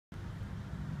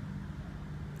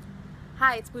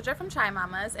Hi, it's Pooja from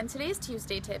Chaimommas, and today's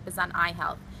Tuesday tip is on eye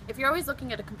health. If you're always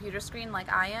looking at a computer screen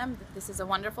like I am, this is a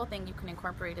wonderful thing you can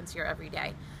incorporate into your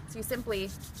everyday. So you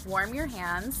simply warm your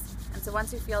hands, and so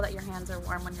once you feel that your hands are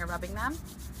warm when you're rubbing them,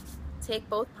 take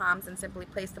both palms and simply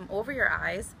place them over your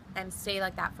eyes and stay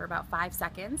like that for about 5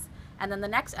 seconds. And then the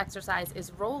next exercise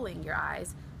is rolling your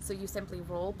eyes. So you simply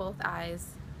roll both eyes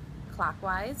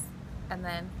clockwise and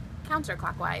then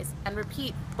counterclockwise and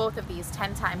repeat both of these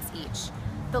 10 times each.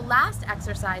 The last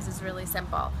exercise is really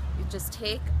simple. You just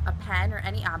take a pen or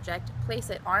any object, place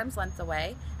it arm's length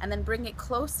away, and then bring it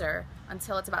closer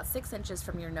until it's about 6 inches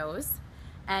from your nose,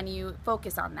 and you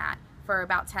focus on that for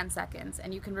about 10 seconds,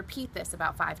 and you can repeat this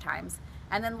about 5 times.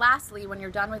 And then lastly, when you're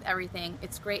done with everything,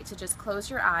 it's great to just close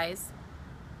your eyes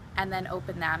and then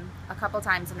open them a couple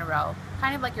times in a row,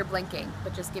 kind of like you're blinking,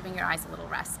 but just giving your eyes a little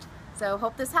rest. So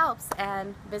hope this helps,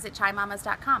 and visit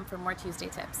chaimommas.com for more Tuesday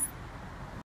tips.